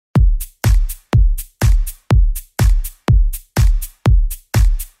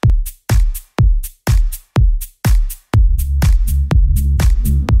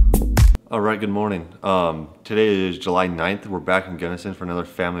good morning. Today is July 9th. We're back in Gunnison for another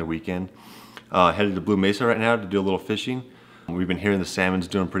family weekend. Headed to Blue Mesa right now to do a little fishing. We've been hearing the salmon's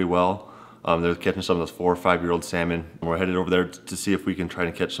doing pretty well. They're catching some of those 4 or 5-year-old salmon. We're headed over there to see if we can try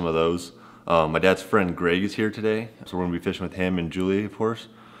to catch some of those. My dad's friend Greg is here today, so we're gonna be fishing with him and Julie, of course.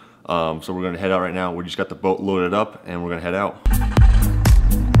 So we're gonna head out right now. We just got the boat loaded up and we're gonna head out.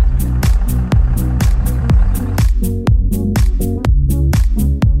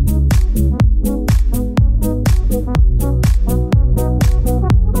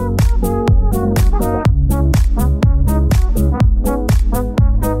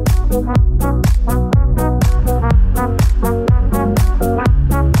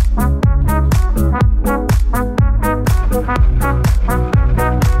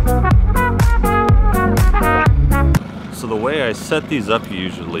 I set these up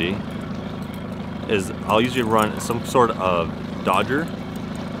usually is I'll usually run some sort of dodger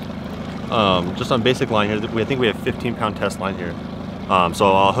just on basic line here. I think we have 15-pound test line here,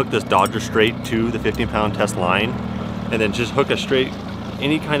 so I'll hook this dodger straight to the 15-pound test line and then just hook a straight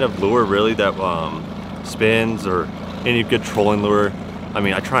any kind of lure really that spins or any good trolling lure. I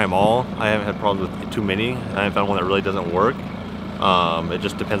mean, I try them all. I haven't had problems with too many. I haven't found one that really doesn't work. It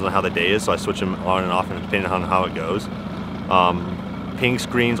just depends on how the day is, so I switch them on and off and depending on how it goes. Pinks,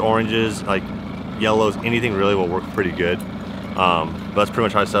 greens, oranges, like yellows, anything really will work pretty good. But that's pretty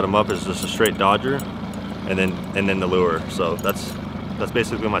much how I set them up, is just a straight dodger and then the lure. So that's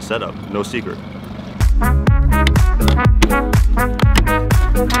basically my setup. No secret.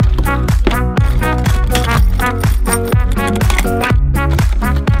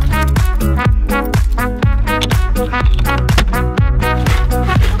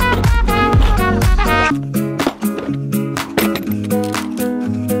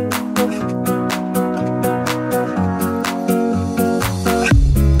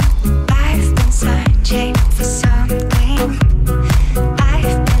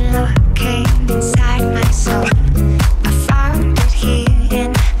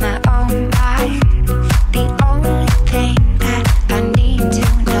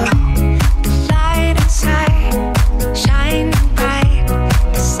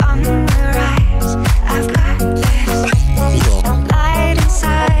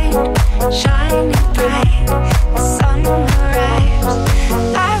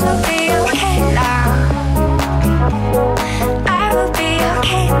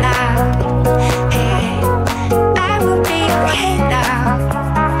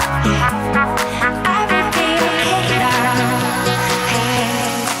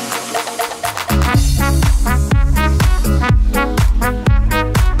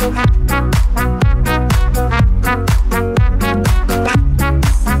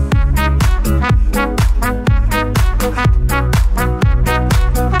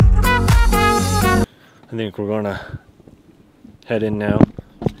 I think we're gonna head in now.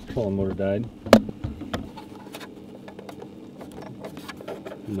 Trolling motor died.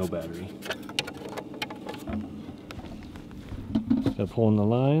 No battery. Got pulling the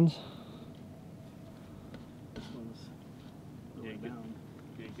lines. This one's yank it.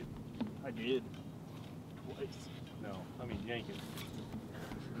 Yank it. I did. Twice. No, I mean yank it.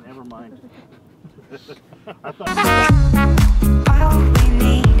 Never mind. I thought all we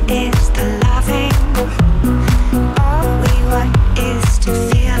need is the loving. All we want is to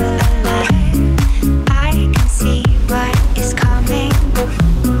feel alive. I can see what is coming.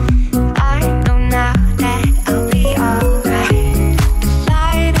 I know now that I'll be alright. The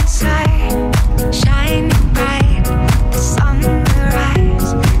light inside, shining bright. The sun will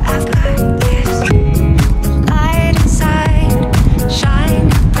rise. I've got this. The light inside, shining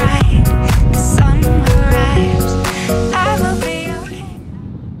bright. The sun will rise. I will be okay.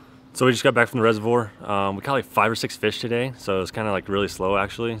 So we just got back from the reservoir. We caught like 5 or 6 fish today, so it was kind of like really slow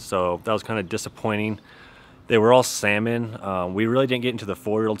actually. So that was kind of disappointing. They were all salmon. We really didn't get into the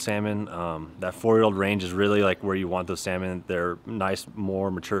 4-year-old salmon. That 4-year-old range is really like where you want those salmon. They're nice,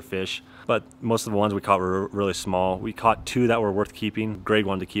 more mature fish. But most of the ones we caught were really small. We caught 2 that were worth keeping. Greg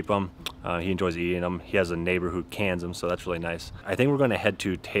wanted to keep them. He enjoys eating them. He has a neighbor who cans them, so that's really nice. I think we're going to head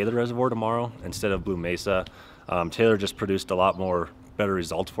to Taylor Reservoir tomorrow instead of Blue Mesa. Taylor just produced a lot more better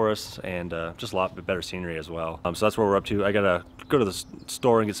results for us and just a lot better scenery as well. So that's what we're up to. I gotta go to the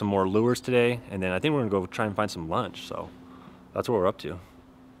store and get some more lures today, and then I think we're gonna go try and find some lunch. So that's what we're up to.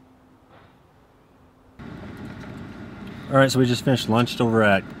 All right, so we just finished lunch over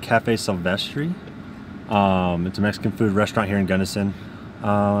at Cafe Silvestri. It's a Mexican food restaurant here in Gunnison.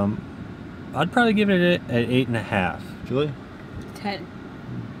 I'd probably give it an 8.5. Julie? 10.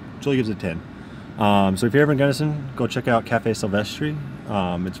 Julie gives it 10. So if you're ever in Gunnison, go check out Cafe Silvestri.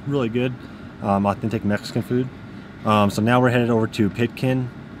 It's really good. authentic Mexican food. So now we're headed over to Pitkin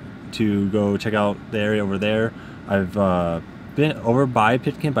to go check out the area over there. I've been over by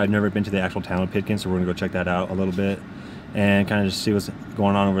Pitkin, but I've never been to the actual town of Pitkin, so we're gonna go check that out a little bit and kind of just see what's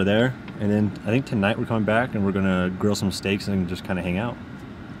going on over there. And then I think tonight we're coming back and we're gonna grill some steaks and just kind of hang out.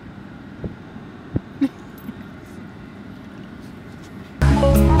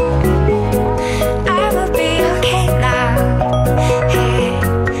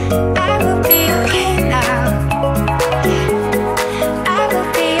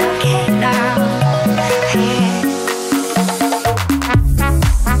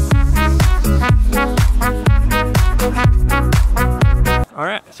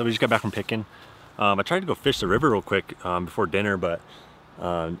 So we just got back from Pitkin. I tried to go fish the river real quick before dinner, but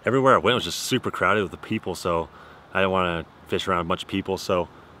everywhere I went was just super crowded with the people, so I didn't want to fish around a bunch of people. So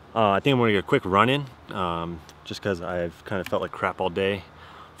I think I'm going to get a quick run in, just because I've kind of felt like crap all day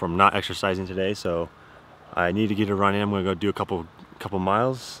from not exercising today. So I need to get a run in. I'm going to go do a couple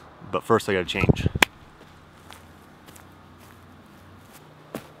miles, but first I got to change.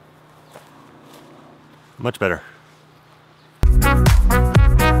 Much better.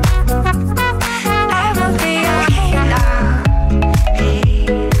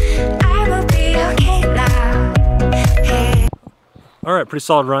 All right, pretty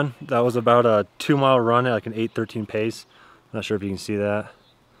solid run. That was about a 2-mile run at like an 8:13 pace. Not sure if you can see that,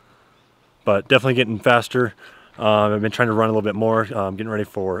 but definitely getting faster. I've been trying to run a little bit more, getting ready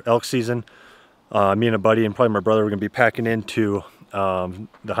for elk season. Me and a buddy and probably my brother, we're gonna be packing into the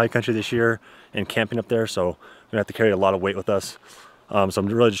high country this year and camping up there, so we're gonna have to carry a lot of weight with us. So I'm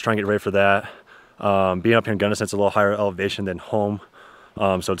really just trying to get ready for that. Being up here in Gunnison, it's a little higher elevation than home,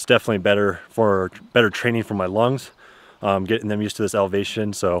 so it's definitely better training for my lungs. Getting them used to this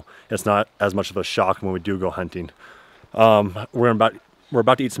elevation, so it's not as much of a shock when we do go hunting. We're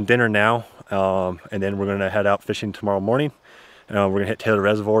about to eat some dinner now, and then we're gonna head out fishing tomorrow morning. We're gonna hit Taylor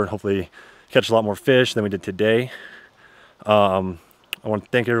Reservoir and hopefully catch a lot more fish than we did today. I want to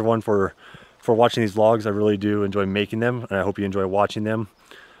thank everyone for watching these vlogs. I really do enjoy making them, and I hope you enjoy watching them.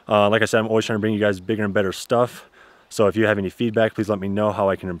 Like I said, I'm always trying to bring you guys bigger and better stuff. So if you have any feedback, please let me know how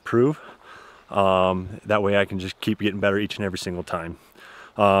I can improve. That way I can just keep getting better each and every single time.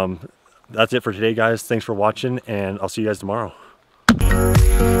 That's it for today, guys. Thanks for watching, and I'll see you guys tomorrow.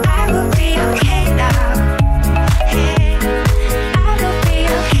 I will be okay.